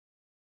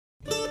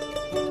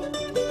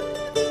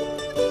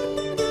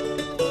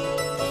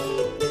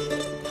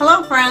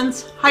Hello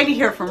friends, Heidi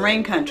here from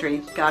Rain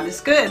Country. God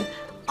is good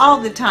all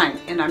the time,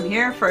 and I'm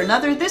here for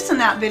another this and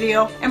that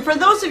video. And for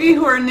those of you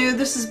who are new,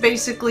 this is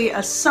basically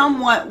a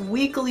somewhat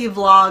weekly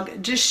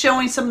vlog just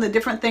showing some of the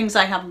different things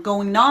I have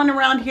going on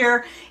around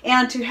here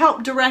and to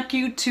help direct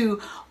you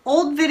to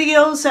old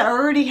videos that I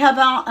already have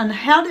out on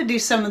how to do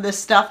some of this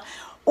stuff,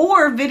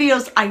 or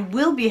videos I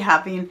will be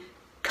having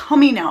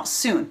coming out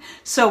soon.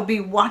 So be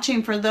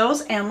watching for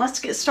those, and let's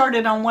get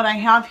started on what I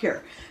have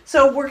here.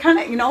 So we're kind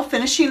of,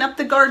 finishing up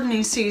the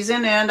gardening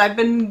season, and I've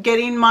been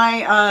getting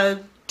my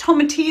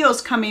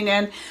tomatillos coming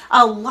in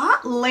a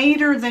lot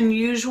later than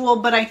usual,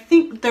 but I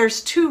think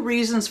there's two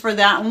reasons for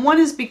that. And one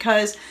is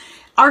because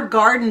our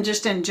garden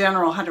just in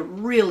general had a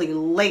really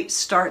late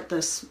start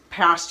this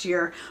past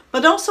year,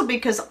 but also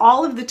because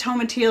all of the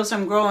tomatillos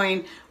I'm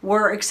growing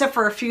were, except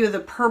for a few of the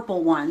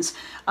purple ones,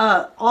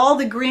 all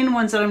the green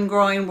ones that I'm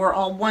growing were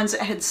all ones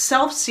that had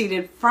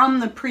self-seeded from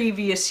the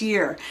previous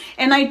year.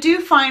 And I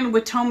do find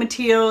with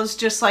tomatillos,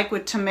 just like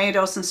with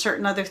tomatoes and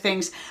certain other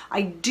things,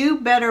 I do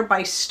better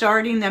by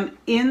starting them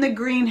in the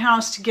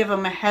greenhouse to give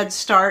them a head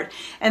start,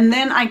 and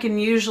then I can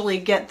usually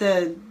get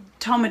the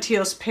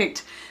tomatillos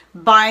picked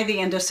by the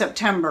end of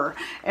September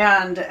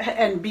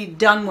and be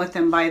done with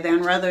them by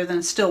then, rather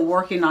than still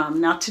working on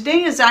them. Now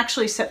today is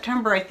actually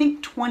September, I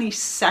think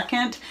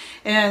 22nd,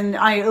 and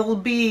it'll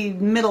be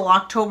middle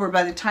October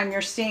by the time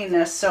you're seeing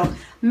this, so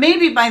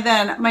maybe by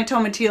then my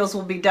tomatillos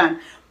will be done.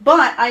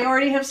 But I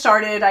already have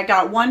started. I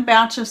got one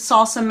batch of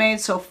salsa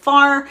made so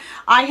far.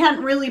 I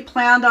hadn't really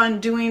planned on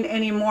doing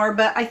any more,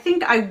 but I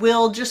think I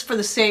will, just for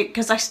the sake,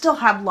 because I still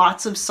have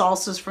lots of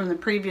salsas from the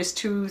previous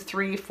 2,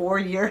 3, 4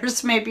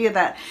 years maybe,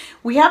 that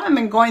we haven't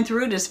been going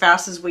through it as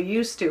fast as we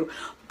used to.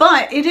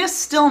 But it is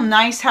still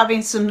nice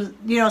having some,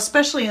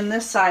 especially in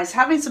this size,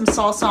 having some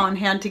salsa on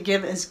hand to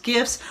give as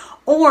gifts,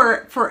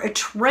 or for a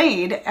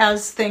trade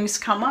as things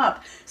come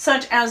up,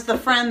 such as the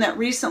friend that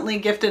recently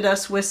gifted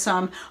us with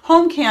some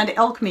home canned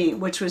elk meat,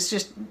 which was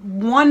just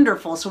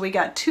wonderful. So we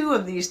got 2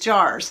 of these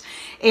jars,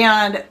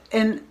 and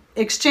in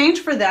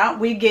exchange for that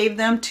we gave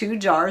them 2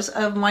 jars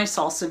of my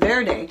salsa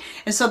verde,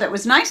 and so that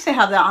was nice to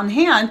have that on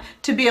hand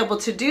to be able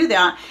to do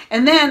that.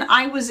 And then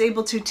I was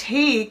able to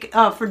take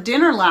for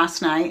dinner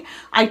last night,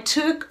 I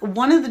took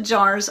one of the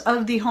jars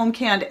of the home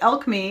canned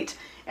elk meat,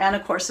 and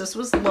of course this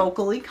was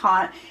locally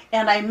caught,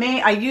 and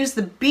I used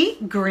the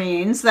beet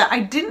greens that I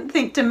didn't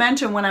think to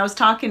mention when I was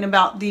talking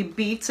about the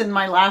beets in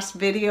my last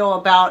video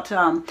about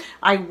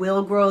I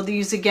will grow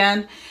these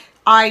again.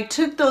 I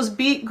took those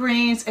beet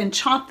greens and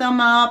chopped them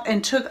up,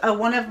 and took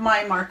one of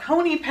my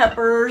Marconi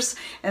peppers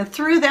and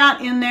threw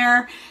that in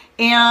there,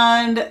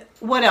 and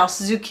what else?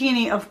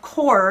 Zucchini, of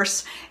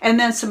course, and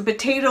then some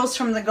potatoes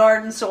from the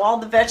garden. So all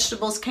the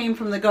vegetables came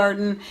from the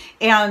garden,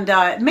 and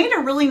made a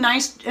really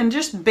nice, and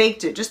just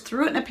baked it. Just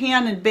threw it in a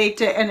pan and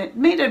baked it, and it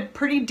made a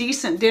pretty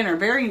decent dinner.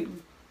 Very,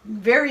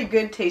 very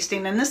good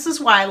tasting. And this is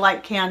why I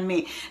like canned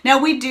meat. Now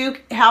we do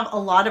have a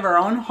lot of our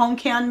own home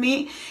canned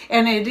meat,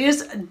 and it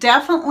is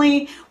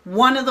definitely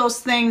one of those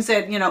things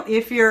that,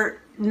 if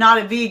you're not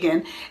a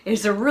vegan,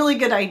 is a really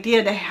good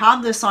idea to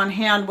have this on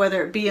hand,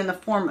 whether it be in the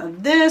form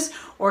of this,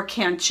 or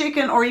canned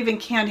chicken, or even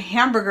canned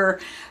hamburger,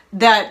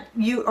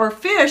 or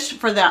fish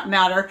for that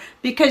matter,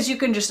 because you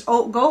can just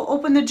go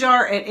open the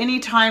jar at any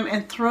time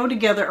and throw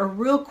together a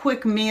real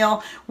quick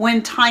meal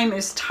when time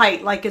is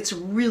tight, like it's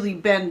really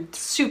been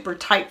super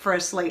tight for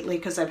us lately,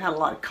 because I've had a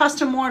lot of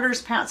custom orders.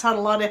 Pat's had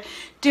a lot of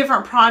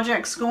different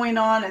projects going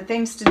on and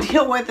things to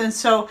deal with, and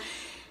so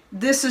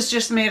this has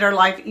just made our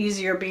life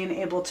easier being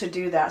able to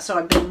do that. So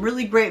I've been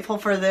really grateful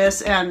for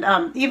this. And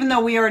even though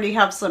we already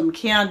have some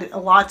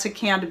lots of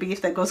canned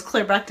beef that goes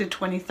clear back to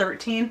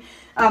 2013,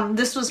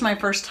 this was my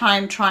first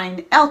time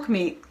trying elk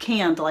meat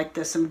canned like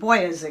this, and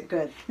boy is it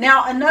good.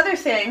 Now another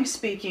thing,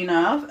 speaking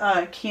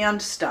of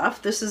canned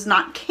stuff, this is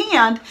not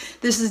canned,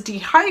 this is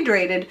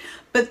dehydrated,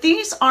 but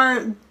these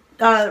are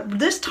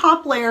this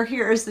top layer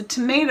here is the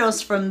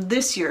tomatoes from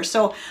this year.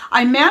 So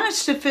I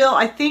managed to fill,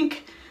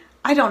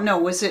 I don't know,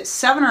 was it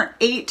 7 or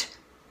 8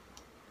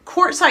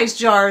 quart-sized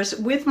jars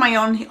with my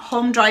own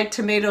home-dried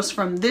tomatoes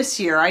from this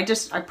year. I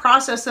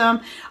process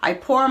them, I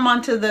pour them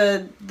onto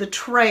the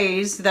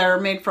trays that are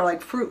made for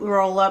like fruit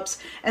roll-ups,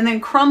 and then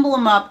crumble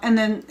them up and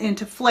then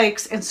into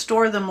flakes and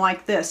store them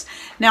like this.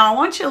 Now I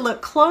want you to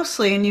look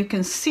closely, and you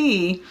can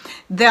see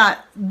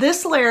that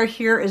this layer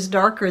here is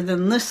darker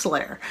than this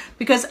layer,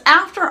 because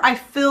after I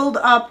filled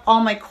up all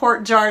my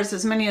quart jars,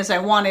 as many as I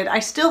wanted, I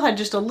still had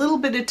just a little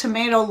bit of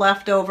tomato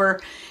left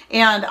over,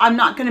 and I'm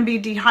not going to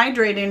be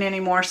dehydrating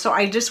anymore, so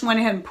I just went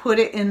ahead and put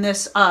it in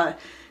this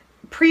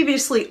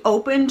previously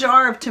open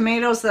jar of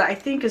tomatoes that I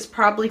think is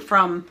probably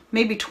from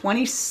maybe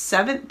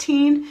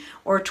 2017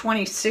 or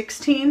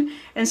 2016.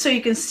 And so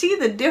you can see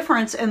the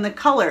difference in the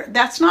color.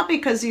 That's not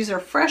because these are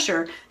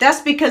fresher.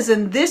 That's because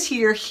in this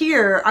year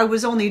here, I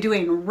was only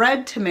doing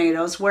red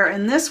tomatoes, where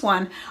in this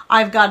one,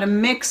 I've got a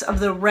mix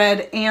of the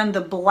red and the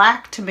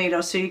black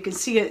tomatoes. So you can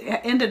see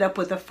it ended up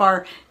with a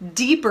far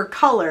deeper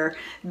color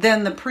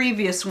than the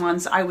previous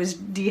ones I was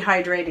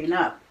dehydrating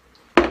up.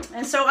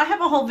 And so I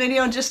have a whole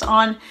video just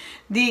on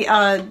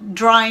the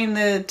drying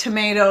the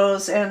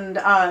tomatoes and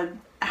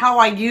how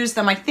I use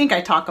them. I think I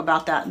talk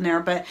about that in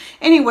there. But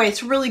anyway,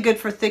 it's really good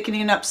for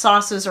thickening up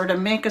sauces, or to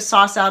make a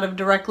sauce out of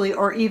directly,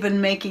 or even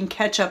making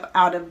ketchup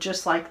out of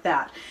just like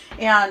that.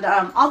 And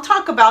I'll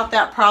talk about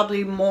that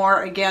probably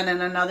more again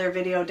in another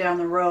video down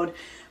the road.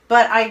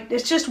 But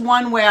it's just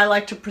one way I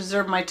like to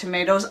preserve my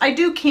tomatoes. I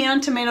do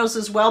can tomatoes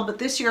as well, but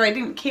this year I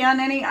didn't can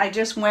any. I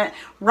just went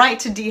right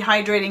to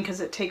dehydrating because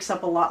it takes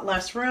up a lot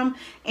less room.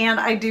 And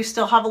I do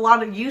still have a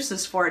lot of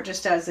uses for it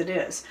just as it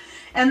is.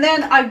 And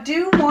then I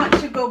do want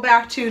to go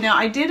back to, now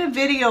I did a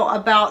video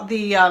about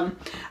the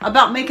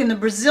about making the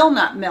Brazil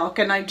nut milk,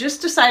 and I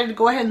just decided to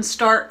go ahead and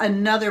start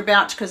another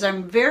batch because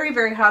I'm very,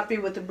 very happy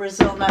with the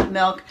Brazil nut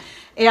milk.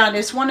 And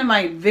it's one of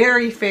my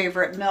very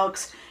favorite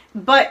milks.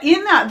 But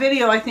in that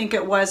video, I think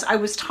it was, I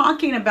was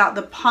talking about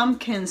the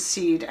pumpkin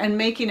seed and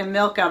making a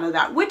milk out of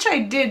that, which I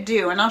did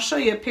do. And I'll show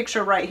you a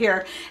picture right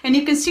here. And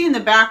you can see in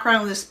the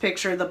background of this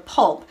picture, the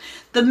pulp.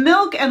 The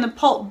milk and the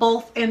pulp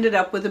both ended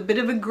up with a bit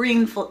of a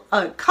green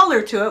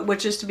color to it,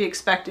 which is to be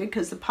expected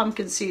because the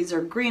pumpkin seeds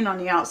are green on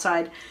the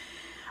outside.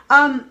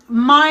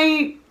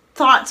 My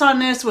thoughts on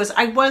this was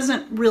I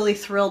wasn't really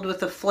thrilled with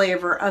the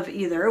flavor of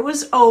either. It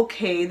was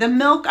okay. The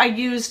milk I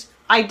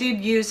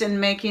did use in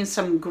making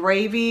some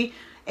gravy,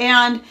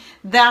 and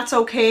that's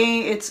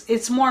okay.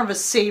 It's more of a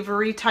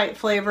savory type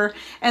flavor.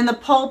 And the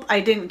pulp I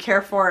didn't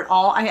care for at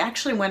all. I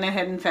actually went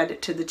ahead and fed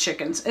it to the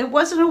chickens. It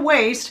wasn't a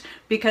waste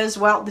because,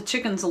 well, the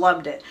chickens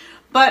loved it.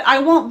 But I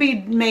won't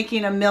be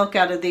making a milk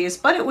out of these,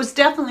 but it was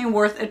definitely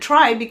worth a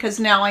try because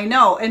now I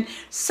know. And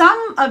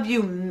some of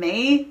you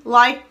may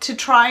like to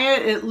try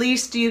it. At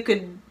least you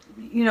could,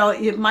 you know,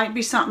 it might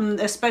be something,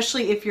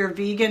 especially if you're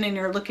vegan and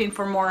you're looking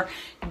for more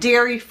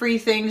dairy-free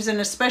things, and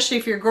especially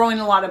if you're growing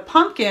a lot of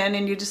pumpkin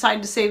and you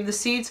decide to save the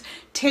seeds,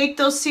 take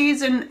those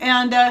seeds and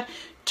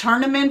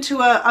turn them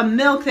into a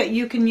milk that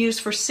you can use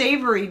for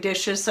savory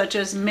dishes, such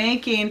as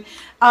making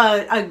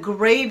a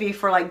gravy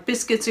for like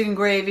biscuits and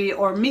gravy,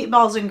 or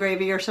meatballs and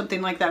gravy, or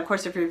something like that. Of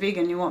course, if you're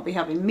vegan, you won't be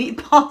having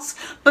meatballs,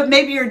 but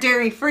maybe you're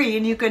dairy-free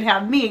and you could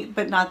have meat,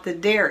 but not the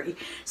dairy.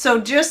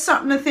 So just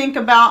something to think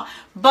about.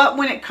 But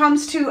when it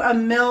comes to a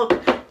milk,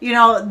 you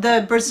know,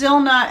 the Brazil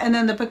nut and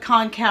then the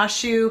pecan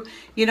cashew,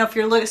 you know, if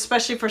you're looking,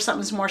 especially for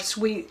something that's more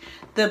sweet,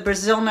 the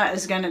Brazil nut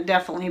is going to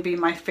definitely be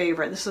my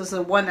favorite. This is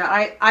the one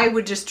that I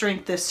would just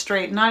drink this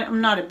straight.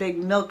 I'm not a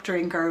big milk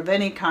drinker of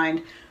any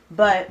kind,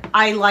 but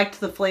I liked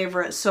the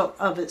flavor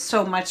of it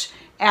so much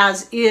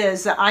as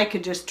is that I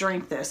could just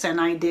drink this, and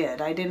I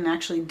did. I didn't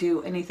actually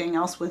do anything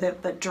else with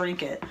it but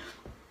drink it.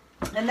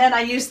 And then I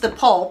used the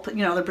pulp,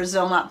 you know, the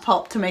Brazil nut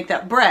pulp, to make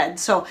that bread.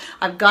 So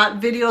I've got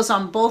videos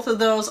on both of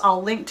those.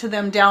 I'll link to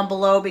them down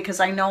below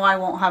because I know I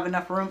won't have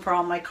enough room for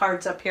all my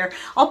cards up here.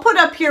 I'll put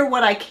up here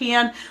what I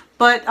can,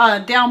 but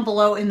down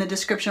below in the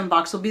description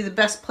box will be the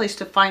best place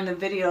to find the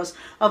videos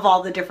of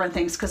all the different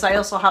things, because I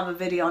also have a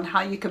video on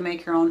how you can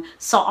make your own,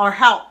 or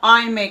how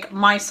I make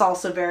my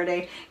salsa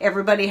verde.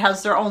 Everybody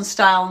has their own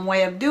style and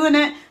way of doing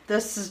it.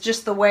 This is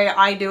just the way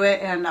I do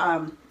it,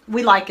 and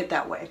we like it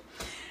that way.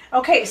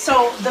 Okay,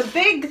 so the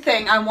big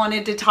thing I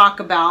wanted to talk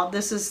about,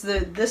 this is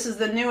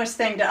the newest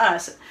thing to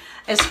us,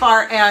 as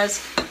far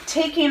as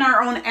taking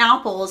our own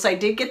apples. I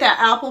did get that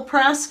apple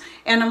press,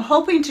 and I'm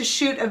hoping to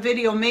shoot a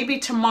video maybe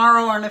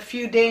tomorrow or in a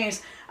few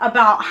days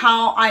about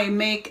how I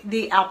make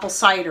the apple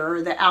cider,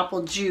 or the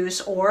apple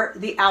juice, or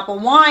the apple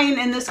wine.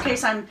 In this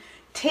case, I'm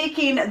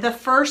taking the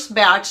first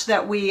batch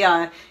that we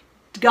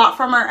got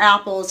from our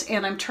apples,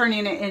 and I'm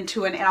turning it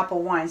into an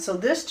apple wine. So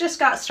this just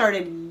got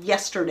started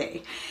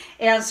yesterday.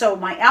 And so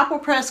my apple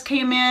press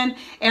came in,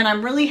 and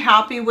I'm really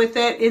happy with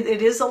it.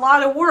 It is a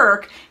lot of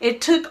work.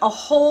 It took a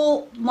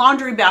whole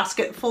laundry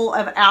basket full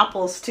of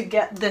apples to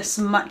get this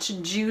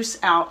much juice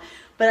out.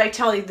 But I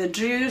tell you, the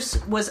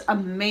juice was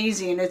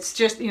amazing. It's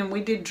just, you know, we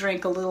did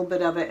drink a little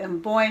bit of it,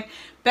 and boy,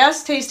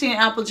 best tasting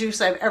apple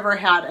juice I've ever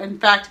had. In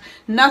fact,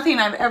 nothing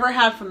I've ever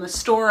had from the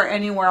store or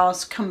anywhere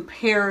else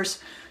compares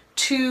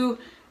to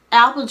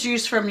apple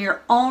juice from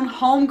your own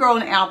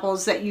homegrown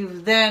apples that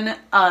you've then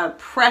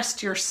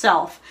pressed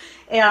yourself.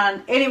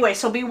 And anyway,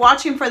 so be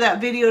watching for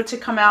that video to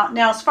come out.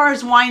 Now, as far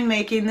as wine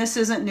making, this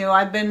isn't new.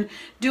 I've been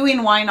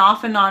doing wine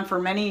off and on for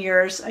many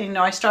years. You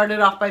know, I started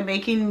off by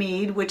making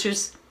mead, which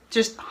is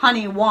just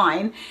honey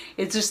wine.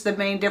 It's just the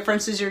main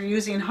difference is you're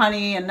using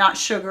honey and not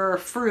sugar or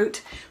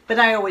fruit, but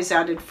I always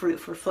added fruit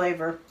for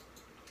flavor.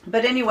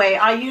 But anyway,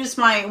 I use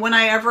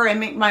whenever I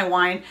make my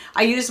wine,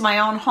 I use my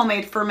own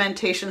homemade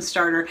fermentation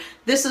starter.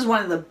 This is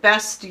one of the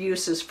best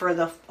uses for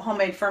the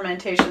homemade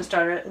fermentation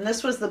starter. And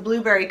this was the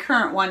blueberry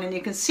currant one. And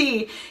you can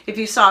see, if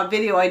you saw a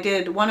video I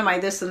did, one of my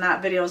this and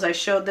that videos, I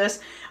showed this.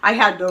 I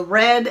had the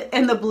red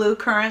and the blue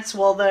currants.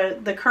 Well,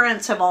 the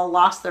currants have all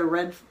lost their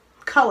red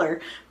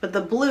color, but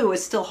the blue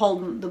is still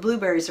holding, the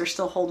blueberries are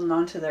still holding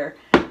on to their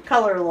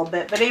color a little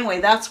bit. But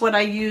anyway, that's what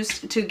I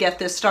used to get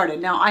this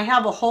started. Now I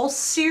have a whole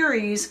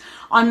series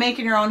on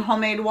making your own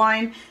homemade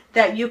wine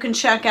that you can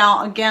check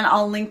out. Again,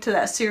 I'll link to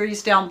that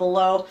series down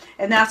below,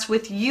 and that's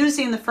with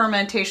using the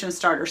fermentation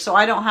starter. So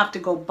I don't have to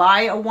go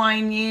buy a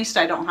wine yeast.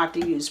 I don't have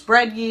to use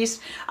bread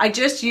yeast. I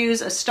just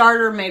use a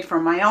starter made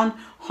from my own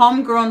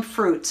homegrown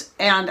fruits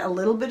and a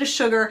little bit of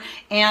sugar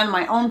and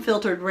my own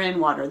filtered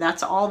rainwater.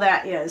 That's all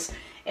that is.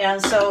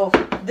 And so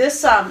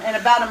this, in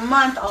about a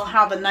month, I'll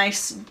have a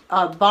nice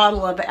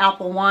bottle of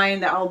apple wine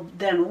that I'll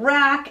then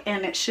rack,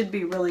 and it should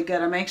be really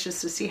good. I'm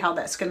anxious to see how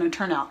that's going to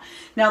turn out.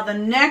 Now, the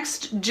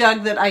next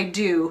jug that I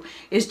do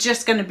is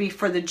just going to be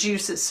for the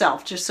juice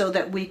itself, just so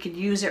that we could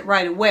use it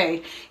right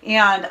away.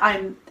 And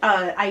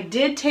I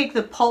did take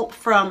the pulp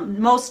from,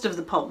 most of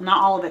the pulp,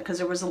 not all of it because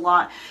there was a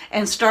lot,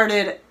 and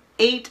started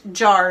 8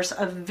 jars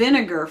of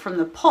vinegar from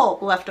the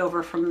pulp left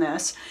over from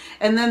this,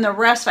 and then the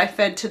rest I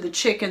fed to the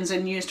chickens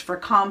and used for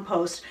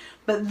compost.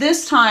 But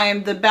this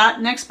time, the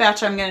next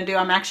batch I'm going to do,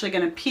 I'm actually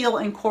going to peel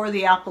and core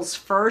the apples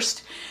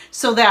first,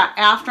 so that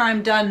after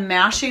I'm done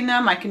mashing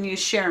them, I can use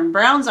Sharon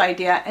Brown's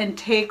idea and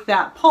take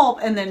that pulp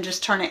and then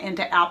just turn it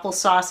into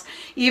applesauce.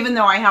 Even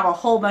though I have a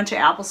whole bunch of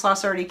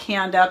applesauce already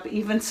canned up,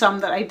 even some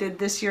that I did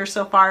this year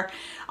so far,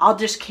 I'll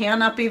just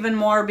can up even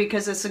more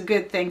because it's a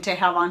good thing to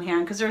have on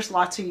hand, because there's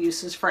lots of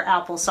uses for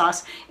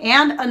applesauce,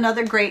 and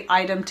another great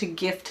item to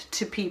gift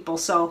to people,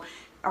 so,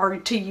 or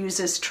to use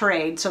as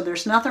trade. So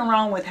there's nothing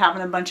wrong with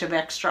having a bunch of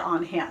extra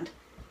on hand.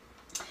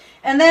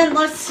 And then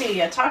let's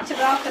see, I talked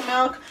about the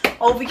milk.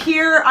 Over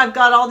here I've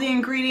got all the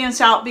ingredients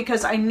out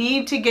because I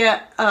need to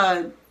get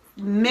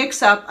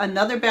mix up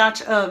another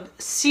batch of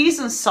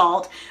seasoned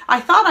salt. I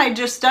thought I'd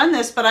just done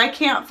this, but I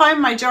can't find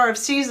my jar of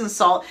seasoned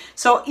salt.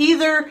 So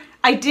either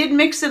I did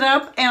mix it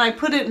up and I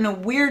put it in a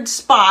weird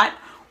spot,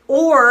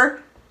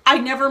 or I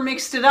never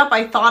mixed it up.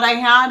 I thought I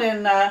had,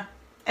 and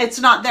it's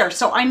not there.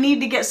 So I need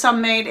to get some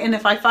made, and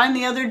if I find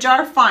the other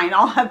jar, fine.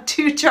 I'll have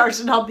 2 jars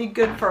and I'll be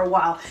good for a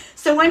while.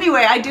 So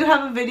anyway, I do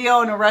have a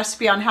video and a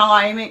recipe on how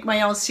I make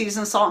my own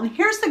seasoned salt. And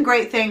here's the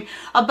great thing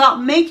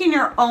about making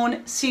your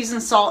own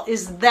seasoned salt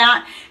is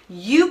that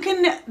you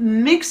can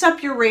mix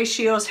up your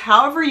ratios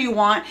however you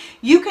want.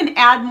 You can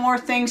add more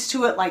things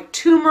to it, like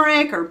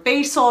turmeric or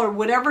basil or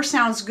whatever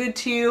sounds good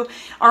to you,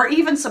 or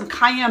even some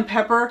cayenne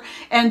pepper,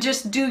 and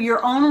just do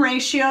your own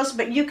ratios.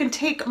 But you can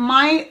take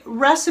my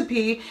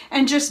recipe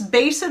and just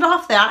base it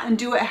off that and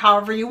do it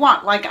however you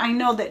want. Like, I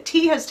know that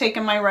T has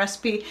taken my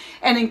recipe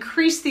and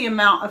increased the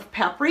amount of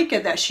paprika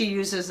that she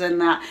uses in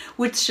that,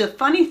 which the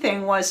funny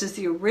thing was is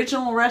the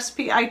original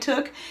recipe I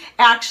took,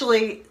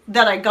 actually,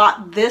 that I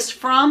got this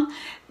from,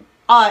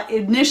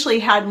 initially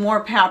had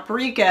more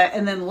paprika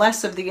and then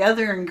less of the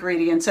other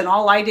ingredients. And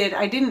all I did,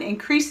 I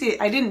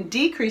didn't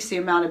decrease the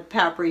amount of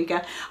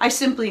paprika. I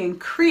simply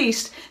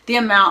increased the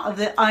amount of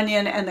the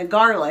onion and the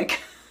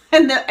garlic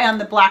and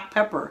the black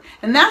pepper.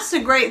 And that's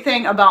the great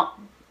thing about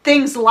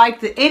things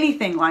like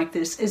anything like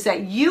this, is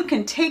that you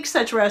can take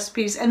such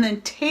recipes and then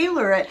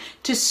tailor it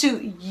to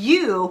suit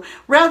you,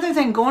 rather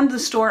than going to the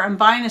store and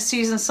buying a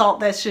seasoned salt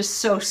that's just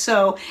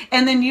so-so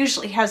and then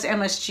usually has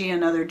MSG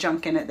and other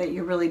junk in it that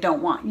you really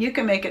don't want. You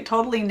can make it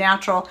totally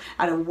natural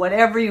out of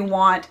whatever you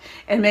want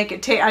and make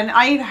it taste. And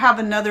I have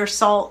another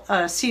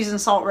seasoned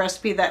salt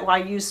recipe that I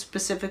use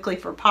specifically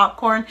for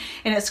popcorn,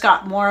 and it's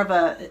got more of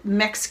a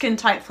Mexican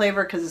type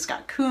flavor because it's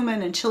got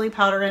cumin and chili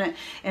powder in it,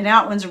 and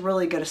that one's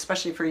really good,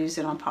 especially for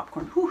using on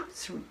popcorn. Whew,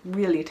 it's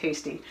really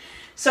tasty.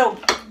 So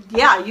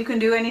yeah, you can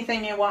do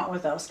anything you want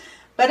with those.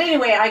 But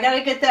anyway, I got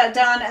to get that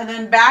done. And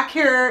then back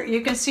here,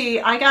 you can see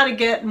I got to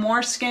get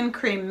more skin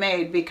cream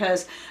made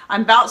because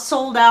I'm about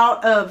sold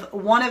out of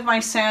one of my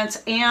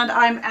scents, and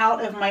I'm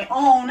out of my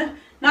own.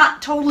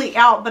 Not totally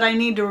out, but I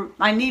need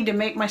to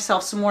make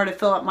myself some more to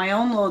fill up my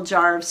own little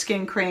jar of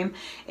skin cream.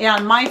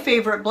 And my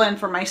favorite blend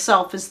for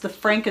myself is the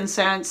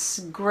frankincense,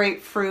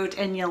 grapefruit,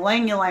 and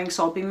ylang ylang.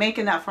 So I'll be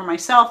making that for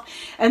myself.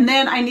 And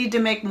then I need to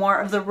make more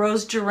of the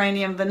rose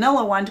geranium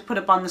vanilla one to put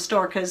up on the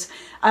store, because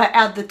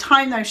at the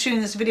time that I'm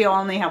shooting this video, I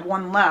only have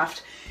one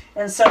left.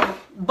 And so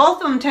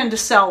both of them tend to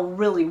sell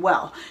really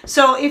well.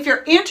 So if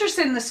you're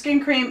interested in the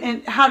skin cream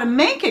and how to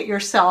make it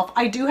yourself,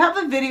 I do have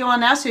a video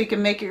on that so you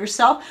can make it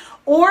yourself.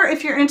 Or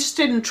if you're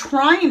interested in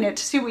trying it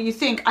to see what you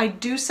think, I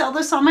do sell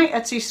this on my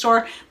Etsy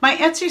store. My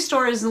Etsy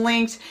store is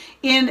linked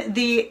in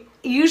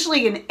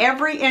usually in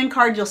every end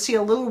card, you'll see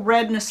a little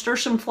red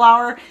nasturtium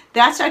flower.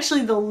 That's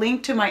actually the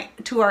link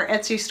to our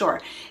Etsy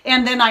store.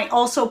 And then I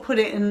also put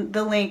it in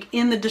the link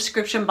in the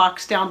description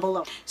box down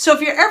below. So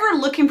if you're ever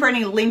looking for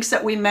any links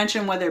that we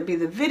mentioned, whether it be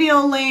the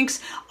video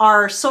links,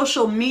 our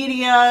social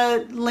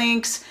media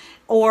links,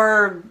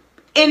 or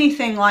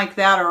anything like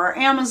that, or our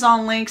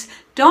Amazon links,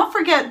 don't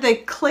forget to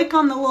click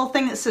on the little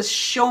thing that says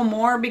show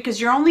more, because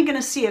you're only going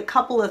to see a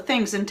couple of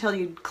things until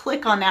you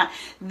click on that.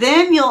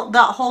 Then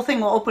that whole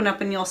thing will open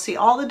up and you'll see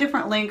all the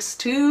different links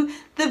to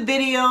the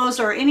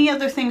videos or any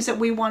other things that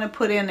we want to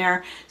put in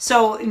there.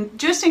 So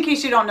just in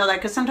case you don't know that,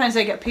 because sometimes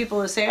I get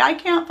people who say, I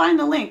can't find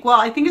the link. Well,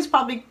 I think it's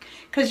probably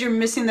because you're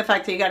missing the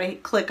fact that you got to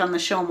click on the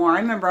show more. I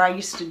remember I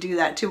used to do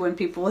that too when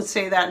people would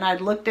say that, and I'd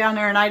look down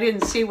there and I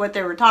didn't see what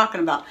they were talking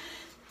about.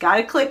 Got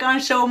to click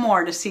on show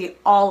more to see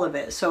all of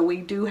it. So we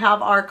do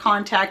have our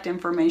contact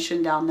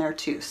information down there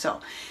too. So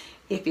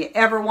if you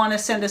ever want to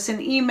send us an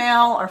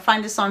email or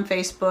find us on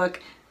Facebook,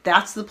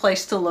 that's the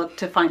place to look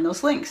to find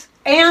those links.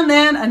 And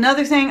then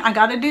another thing I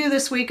got to do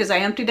this week is I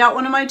emptied out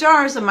one of my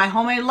jars of my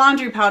homemade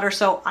laundry powder,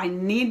 so I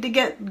need to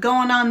get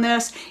going on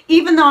this,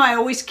 even though I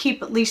always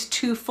keep at least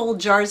 2 full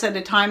jars at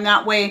a time.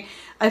 That way,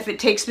 if it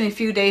takes me a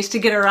few days to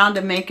get around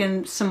to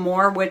making some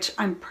more, which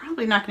I'm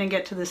probably not going to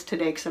get to this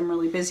today because I'm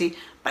really busy,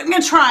 but I'm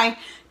going to try.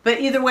 But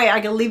either way,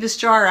 I can leave this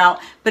jar out.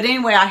 But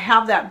anyway, I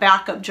have that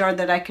backup jar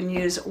that I can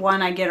use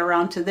when I get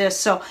around to this.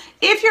 So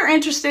if you're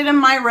interested in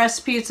my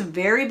recipe, it's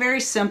very,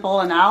 very simple.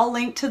 And I'll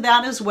link to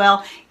that as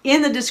well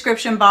in the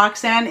description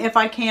box. And if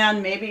I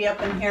can, maybe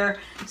up in here.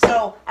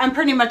 So I'm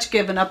pretty much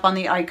giving up on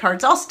the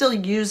iCards. I'll still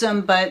use them,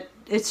 but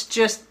it's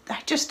just,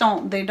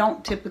 they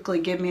don't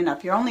typically give me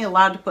enough. You're only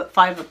allowed to put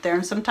 5 up there.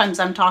 And sometimes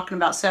I'm talking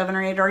about 7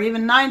 or 8 or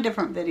even 9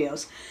 different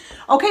videos.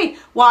 Okay,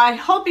 well, I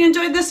hope you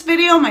enjoyed this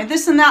video, my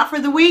this and that for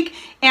the week,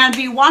 and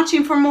be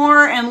watching for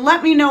more, and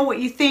let me know what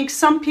you think.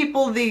 Some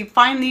people, they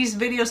find these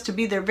videos to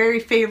be their very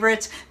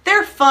favorites.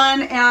 They're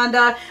fun, and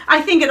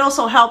I think it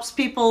also helps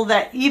people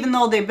that even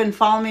though they've been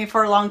following me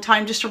for a long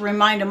time, just to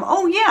remind them,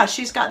 oh yeah,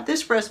 she's got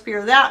this recipe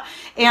or that,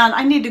 and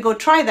I need to go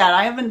try that.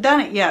 I haven't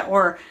done it yet,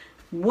 or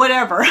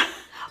whatever.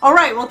 All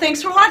right, well,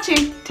 thanks for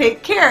watching.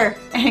 Take care,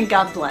 and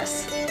God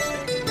bless.